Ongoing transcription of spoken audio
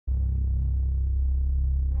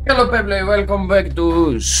Hello people, welcome back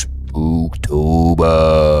to Spooktober.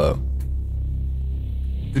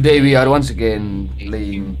 Today we are once again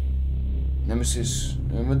playing Nemesis.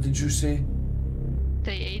 What did you say?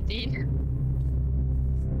 Day 18.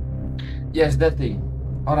 Yes, that thing.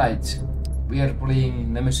 Alright, we are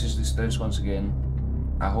playing Nemesis Distress once again.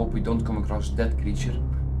 I hope we don't come across that creature.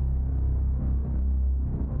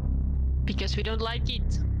 Because we don't like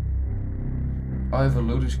it. I have a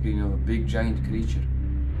loading screen of a big giant creature.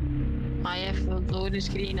 I have a loading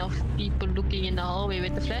screen of people looking in the hallway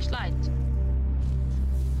with the flashlight.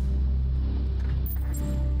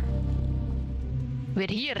 We're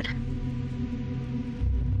here.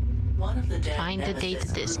 One of the dead Find the data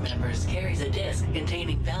NEMESIS disk. crew members carries a disk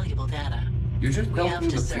containing valuable data. You just We fell have through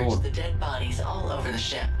to the search floor. the dead bodies all over the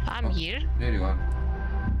ship. I'm here. There you are.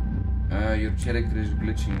 Your character is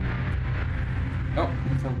glitching. Oh,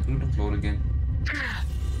 you fell through the floor again.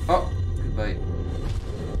 Oh, goodbye.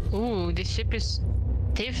 Ooh, this ship is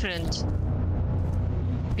different.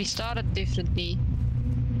 We started differently.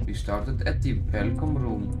 We started at the welcome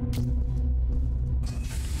room.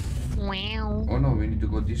 Wow. Oh no, we need to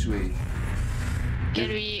go this way. Can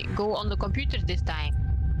we go on the computers this time?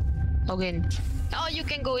 Again. Oh, you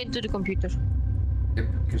can go into the computer. Yep,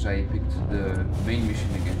 because I picked the main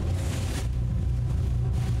mission again.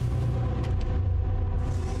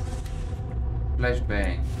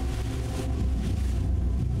 Flashbang.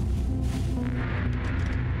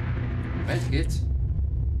 Medkit?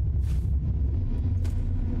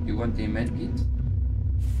 You want a medkit?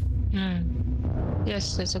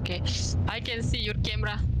 Yes, that's okay. I can see your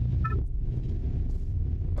camera.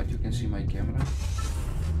 But you can see my camera.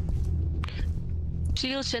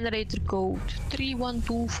 Serial generator code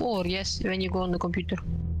 3124. Yes, when you go on the computer.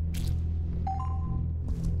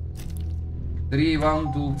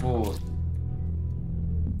 3124.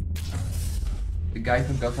 The guy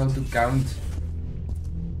forgot how to count.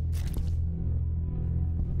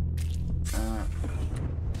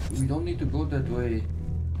 We don't need to go that way.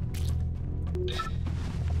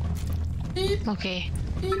 Okay.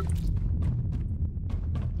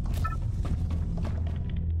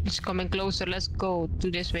 It's coming closer. Let's go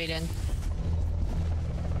to this way then.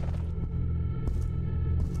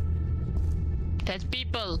 That's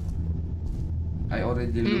people. I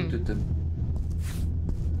already looked at them.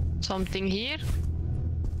 Something here.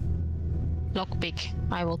 Lockpick.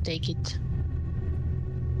 I will take it.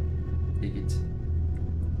 Take it.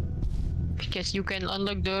 Because you can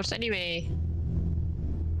unlock doors anyway.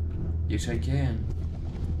 Yes, I can.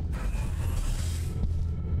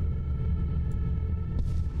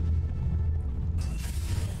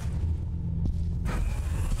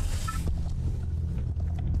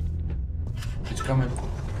 It's coming.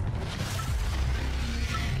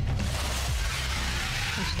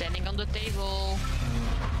 I'm standing on the table.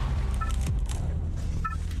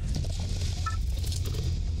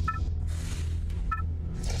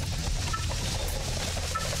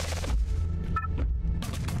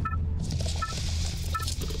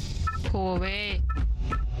 Go away.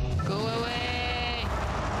 Go away.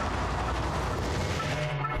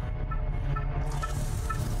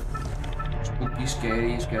 Spooky,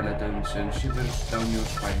 scary skeletons and shivers down your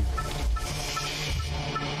spine.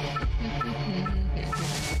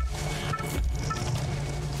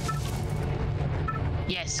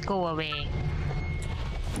 Yes, go away.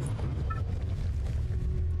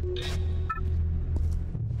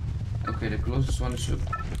 Okay, the closest one is up.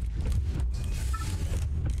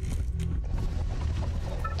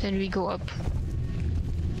 Then we go up.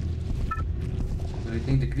 But I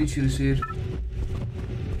think the creature is here.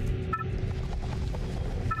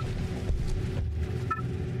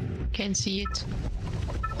 Can see it.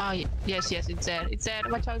 Oh, yes, it's there. It's there.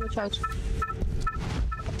 Watch out, watch out.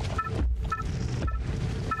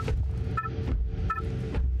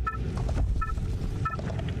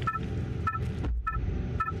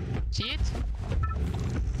 See it?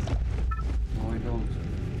 No, I don't.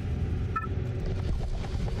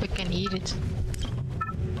 We can hear it.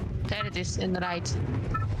 There it is, in the right.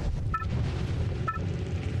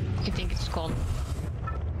 I think it's gone.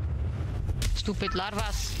 Stupid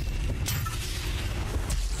larvas.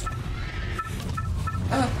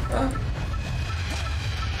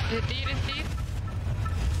 Is it here? Is it here?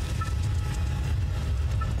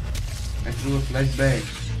 I threw a flashbang.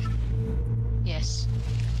 Yes.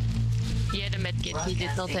 He had a medkit. He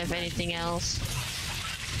did not have anything else.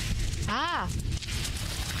 Ah!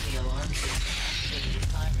 The alarm system activated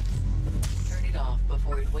sirens. Turn it off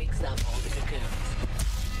before it wakes up all the cocoons.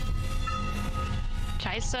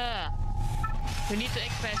 Scheiße! We need to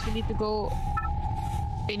act fast. We need to go.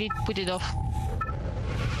 We need to put it off.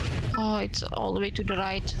 Oh, it's all the way to the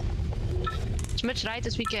right. As much right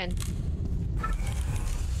as we can.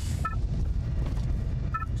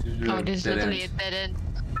 Oh, this is dead literally a end. dead end.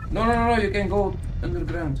 No, you can go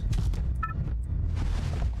underground.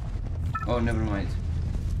 Oh, never mind.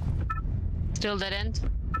 Still dead end.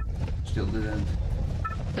 Still dead end.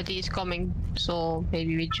 But he's coming, so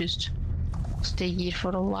maybe we just stay here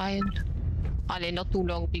for a while. Allee, not too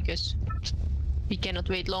long because we cannot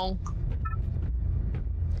wait long.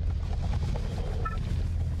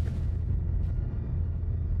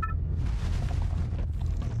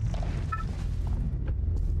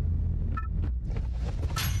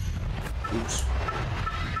 Oops.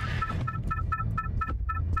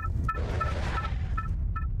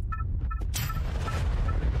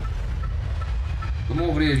 Come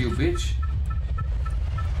over here, you bitch.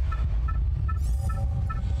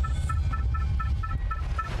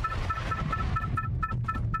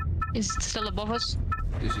 Is it still above us?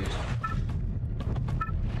 This is.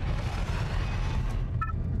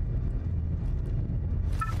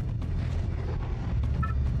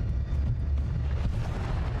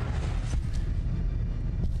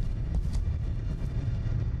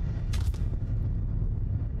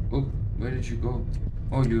 Oh, where did you go?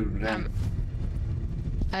 Oh, you ran.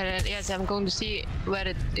 Yes, I'm going to see where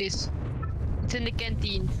it is. It's in the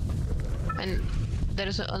canteen. And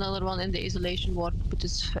there's another one in the isolation ward, but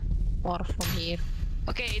it's far from here.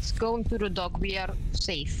 Okay, it's going to the dock. We are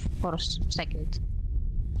safe for a second.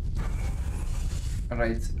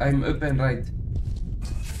 Right, I'm up and right.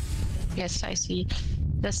 Yes, I see.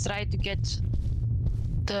 Let's try to get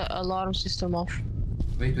the alarm system off.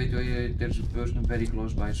 Wait, there's a person very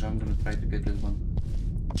close by, so I'm gonna try to get that one.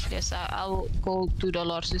 Yes, I'll go to the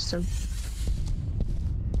alarm system.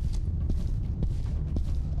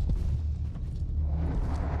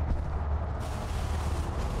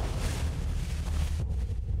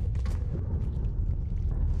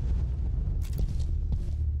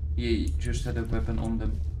 He just had a weapon on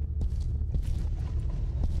them.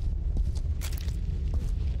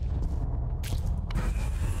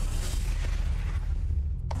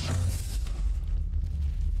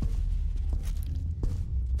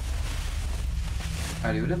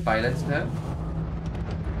 Are you the pilots there?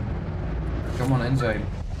 Come on, enzyme.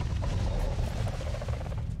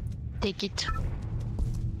 Take it.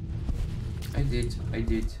 I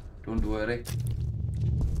did. Don't worry.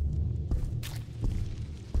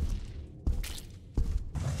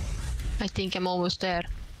 I think I'm almost there.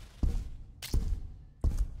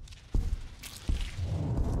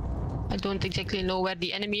 I don't exactly know where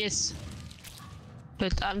the enemy is,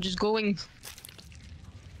 but I'm just going.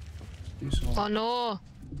 This one. Oh no!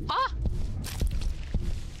 Ah!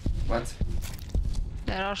 What?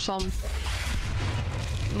 There are some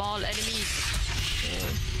small enemies.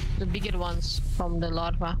 The bigger ones from the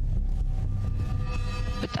larva.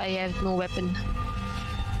 But I have no weapon.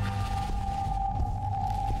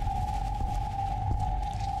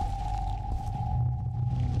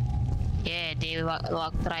 Yeah, they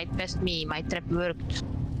walked right past me. My trap worked.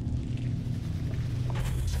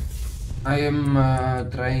 I am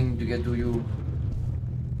trying to get to you.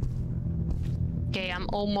 Okay, I'm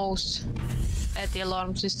almost at the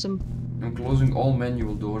alarm system. I'm closing all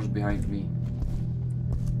manual doors behind me.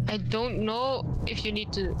 I don't know if you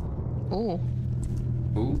need to... Oh.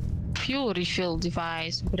 Who? Fuel refill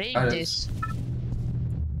device. Break Ah, this.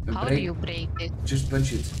 How do break. you break it? Just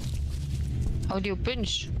punch it. How do you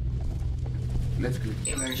punch? Left click.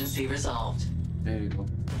 Emergency resolved. There you go.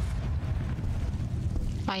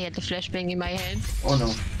 I had the flashbang in my hand. Oh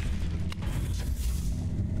no.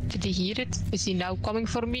 Did he hear it? Is he now coming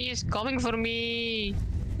for me? He's coming for me!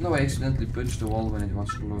 No, I accidentally punched the wall when it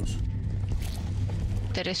was close.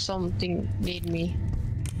 There is something near me.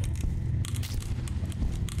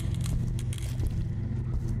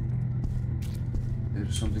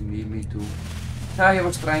 There's something near me too. I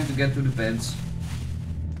was trying to get to the vents.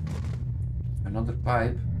 Another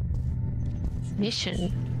pipe.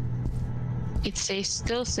 Mission. It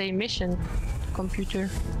still say mission.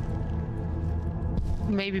 Computer.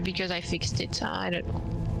 Maybe because I fixed it. I don't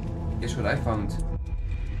know. Guess what I found?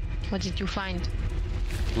 What did you find?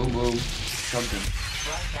 Boom boom. Shotgun.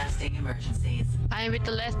 Broadcasting emergencies. I am with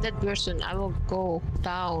the last dead person. I will go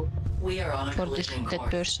down. We are on a For this collision dead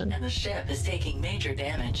course, person. and the ship is taking major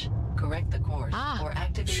damage. Correct the course or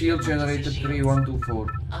activate Shield emergency generator shields.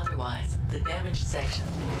 3124. Otherwise, the damaged section.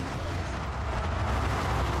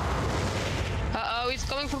 Uh-oh, he's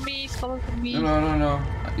coming for me. He's coming for me. No.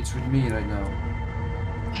 It's with me right now.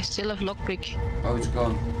 I still have lockpick. Oh, it's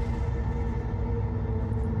gone.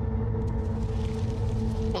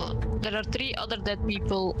 There are 3 other dead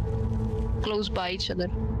people close by each other.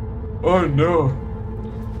 Oh no!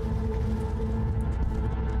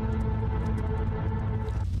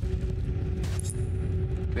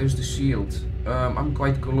 Where's the shield? I'm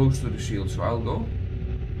quite close to the shield, so I'll go.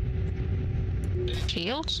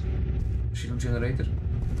 Shields? Shield generator.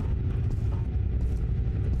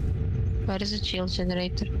 Where is the shield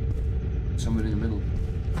generator? Somewhere in the middle.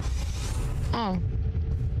 Oh.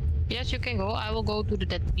 Yes, you can go. I will go to the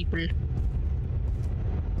dead people.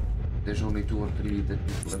 There's only 2 or 3 dead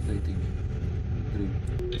people left, I think.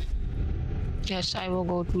 3. Yes, I will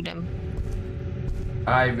go to them.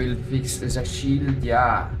 I will fix the shield,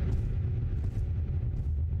 yeah.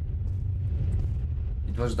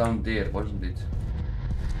 It was down there, wasn't it?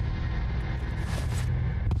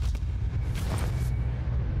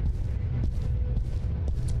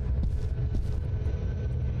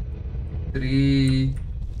 Three,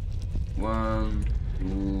 1,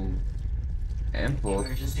 2, and 4.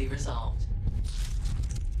 Emergency resolved.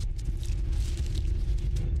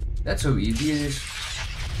 That's how easy it is.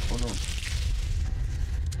 Oh no.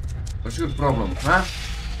 What's your problem, huh?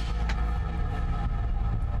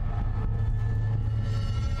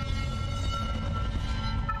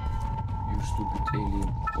 You stupid alien.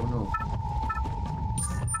 Oh no.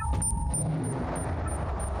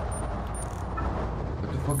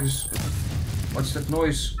 What the fuck is... What's that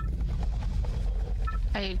noise?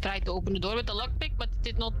 I tried to open the door with a lockpick, but it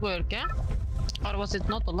did not work, eh? Or was it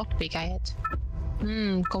not a lockpick I had?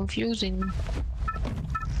 Confusing.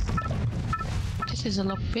 This is a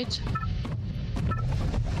lockpick.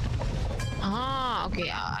 Ah, okay,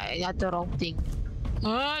 I had the wrong thing.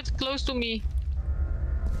 Ah, it's close to me.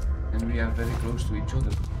 And we are very close to each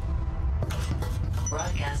other.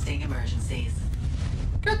 Broadcasting emergencies.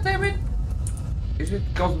 God damn it! Is it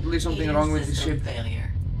constantly something Heating wrong with the system ship?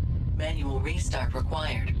 failure. Manual restart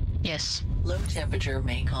required. Yes. Low temperature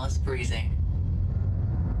may cause freezing.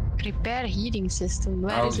 Repair heating system.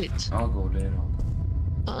 Where is it? I'll go there.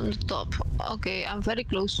 On the top. Okay, I'm very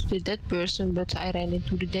close to the dead person, but I ran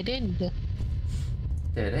into the dead end.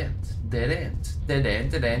 Dead end, dead end, dead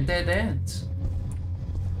end, dead end, dead end.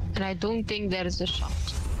 And I don't think there is a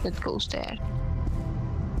shaft that goes there.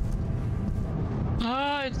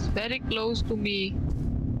 Ah, it's very close to me.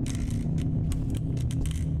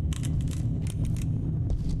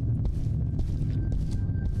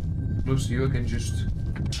 Close to you, I can just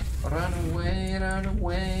run away, run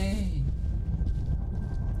away.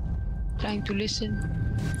 Trying to listen.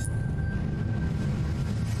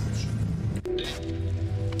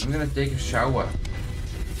 I'm gonna take a shower.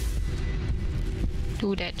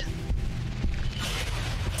 Do that.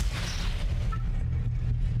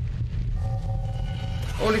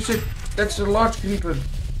 Holy shit, that's a large creeper.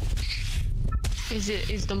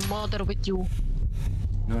 Is the mother with you?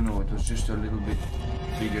 No, it was just a little bit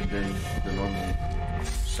bigger than the normal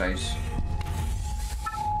size.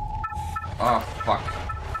 Ah, fuck.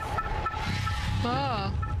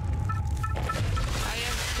 Ah. I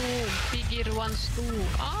have 2 bigger ones too.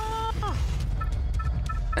 Ah.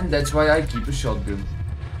 And that's why I keep a shotgun.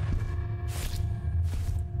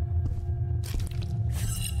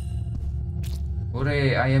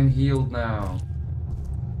 Hooray, I am healed now.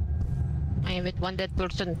 I am with one dead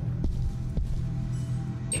person.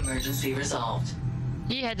 Emergency resolved.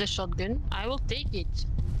 He had a shotgun. I will take it.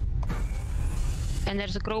 And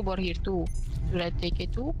there's a crowbar here too. Should I take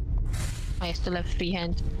it too? I still have free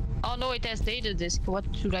hand. Oh no, it has data disk. What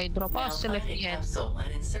should I drop? Oh, Now still have find a free hand. capsule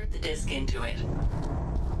and insert the disc into it.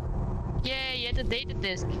 Yay, he had a data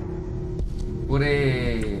disk.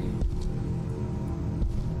 Hooray!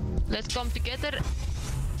 Let's come together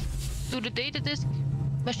to the data disk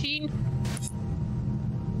machine.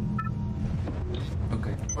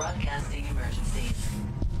 Okay. Broadcasting emergencies.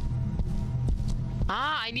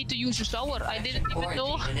 Ah, I need to use a shower. I didn't even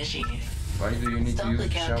know. Quarantine initiated. Why do you need to Stop use the a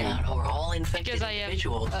shower? countdown or all infected Because I am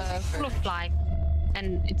individuals will be full of purged. slime.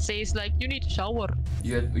 And it says like, you need to shower.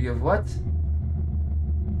 You have what?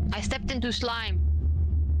 I stepped into slime.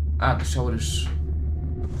 Ah, the shower is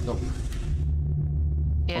top.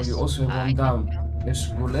 Yes. Oh, you also have I one down. Yes,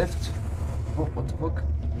 go left. Oh, what the fuck?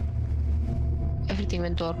 Everything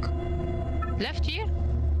went dark. Left here?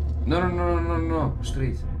 No.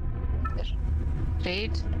 Straight. There.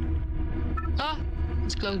 Straight. Ah,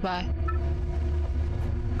 it's close by.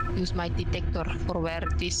 Use my detector for where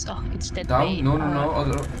it is. Oh, it's that way. Down? No.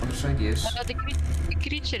 Other side, yes. The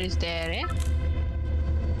creature is there, eh?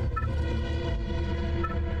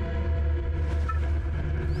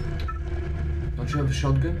 Don't you have a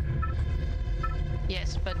shotgun?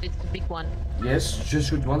 Yes, but it's the big one. Yes, just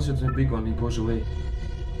shoot once, it's a big one, it goes away.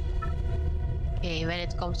 Okay, when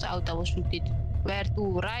it comes out, I will shoot it. Where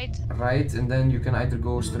to? Right? Right, and then you can either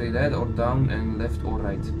go straight ahead or down and left or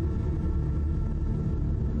right.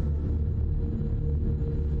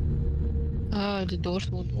 Oh, the doors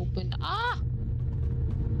won't open. Ah!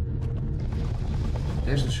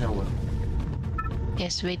 There's the shower.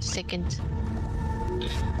 Yes, wait a second.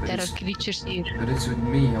 But There are it's, creatures here. but it's with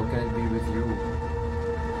me, how can it be with you?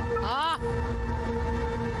 Ah!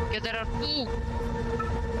 Yeah, there are two.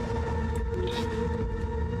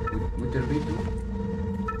 Would there be two?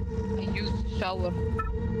 I used the shower.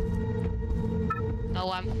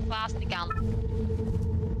 No, I'm fast again.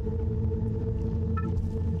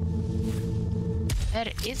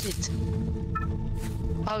 Where is it?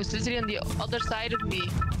 Oh, it's literally on the other side of me.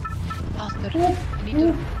 Bastard. I need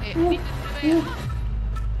to. I need to.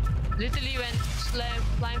 Literally, when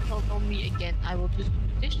slime falls on me again, I will just do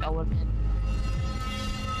this shower then.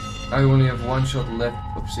 I only have one shot left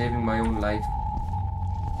of saving my own life.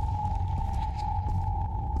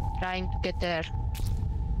 Trying to get there.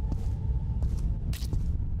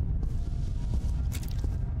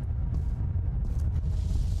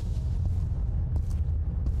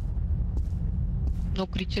 No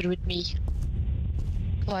creature with me.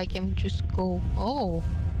 So I can just go. Oh.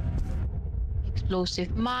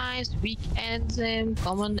 Explosive mines, weak enzyme,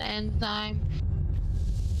 common enzyme,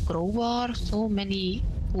 crowbar, so many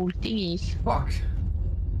cool thingies. Fuck!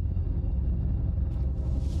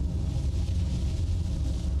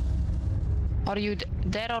 Are you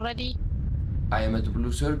there already? I am at the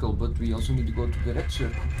blue circle, but we also need to go to the red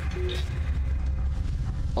circle.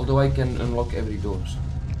 Although I can unlock every door. So.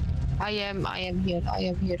 I am here, I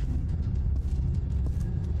am here.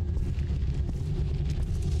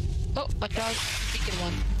 Oh, watch out, bigger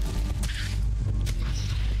one.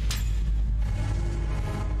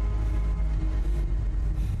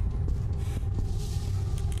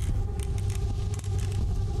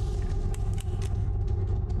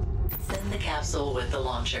 Send the capsule with the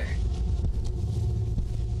launcher.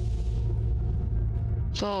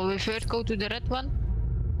 So we first go to the red one?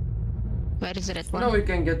 Where is the red one? Now we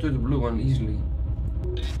can get to the blue one easily.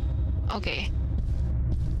 Okay.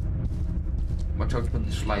 Watch out for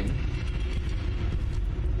the slime.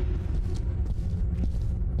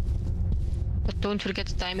 But don't forget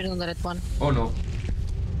the timer on the red one. Oh no.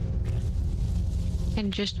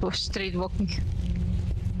 And just go straight walking.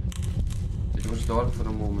 It was dark for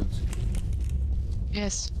a moment.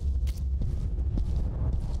 Yes.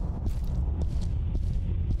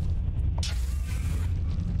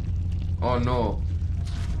 Oh no.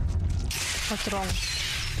 What's wrong?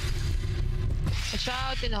 Watch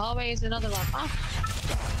out, in the hallway is another one. Ah!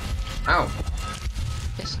 Ow!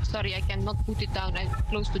 Yes, sorry, I cannot put it down. I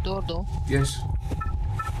closed the door though. Yes.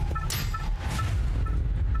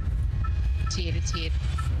 It's here, it's here.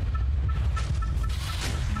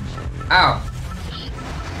 Ow!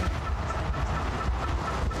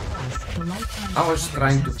 I was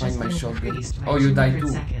trying to find my shotgun. Oh, you died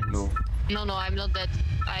too? No. No, I'm not dead.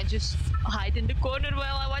 I just hide in the corner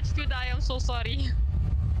while I watched you die. I'm so sorry.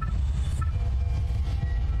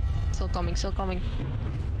 Still coming, still coming.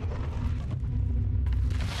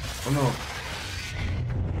 Oh no.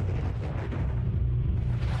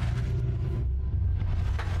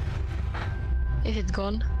 Is it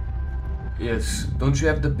gone? Yes. Don't you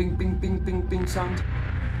have the ping ping ping ping ping sound?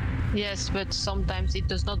 Yes, but sometimes it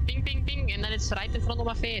does not ping ping ping and then it's right in front of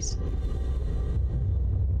my face.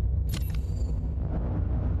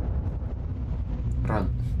 Run.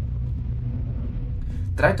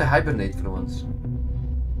 Try to hibernate for once.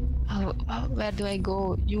 Where do I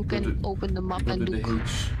go? You can open the map Go and to look. the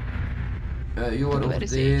H. You are Where over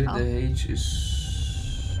is there. H? The H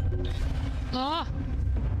is. Ah!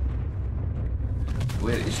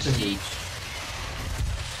 Where is the H?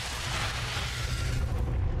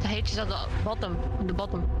 The H is at the bottom, on the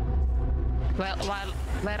bottom. Well,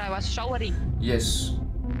 where I was showering. Yes.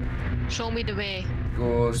 Show me the way.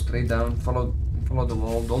 Go straight down. Follow the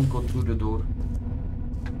wall. Don't go through the door.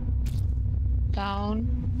 Down.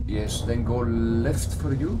 Yes. Then go left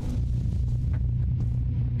for you.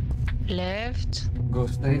 Left. Go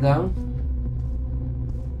straight down.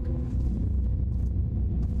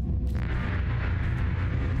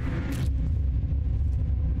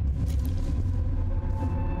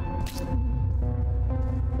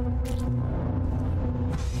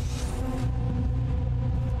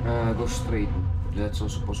 Go straight. That's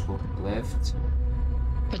also possible. Left.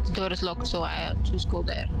 But the door is locked, so I just go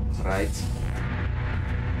there. Right.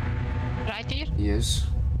 Right here? Yes.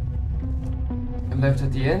 And left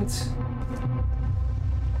at the end.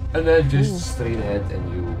 And then just straight ahead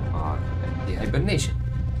and you are at the hibernation.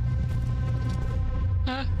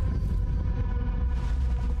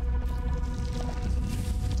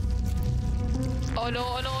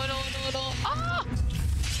 no, no, no, no, no. Ah!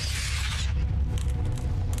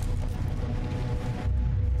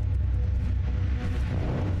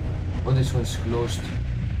 Oh, this one's closed.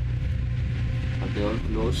 Are they all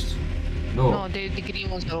closed? No. No, the green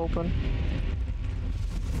ones are open.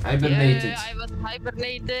 Hibernated. Yeah, I was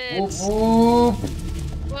hibernated. Whoop, whoop.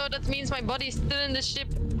 Well, that means my body is still in the ship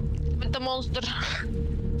with the monster.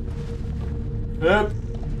 Yep.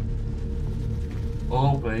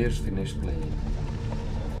 All players finished playing.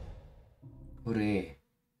 Hooray.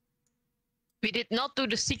 We did not do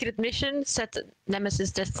the secret mission, set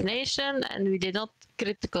Nemesis destination, and we did not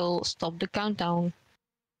critical stop the countdown.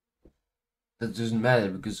 That doesn't matter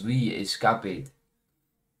because we escaped.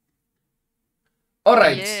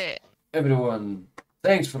 Alright, Yeah. everyone.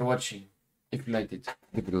 Thanks for watching. If you liked it,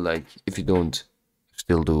 give it a like. If you don't,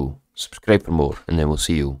 still do. Subscribe for more, and then we'll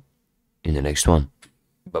see you in the next one.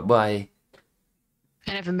 Bye bye.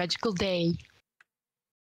 And have a magical day.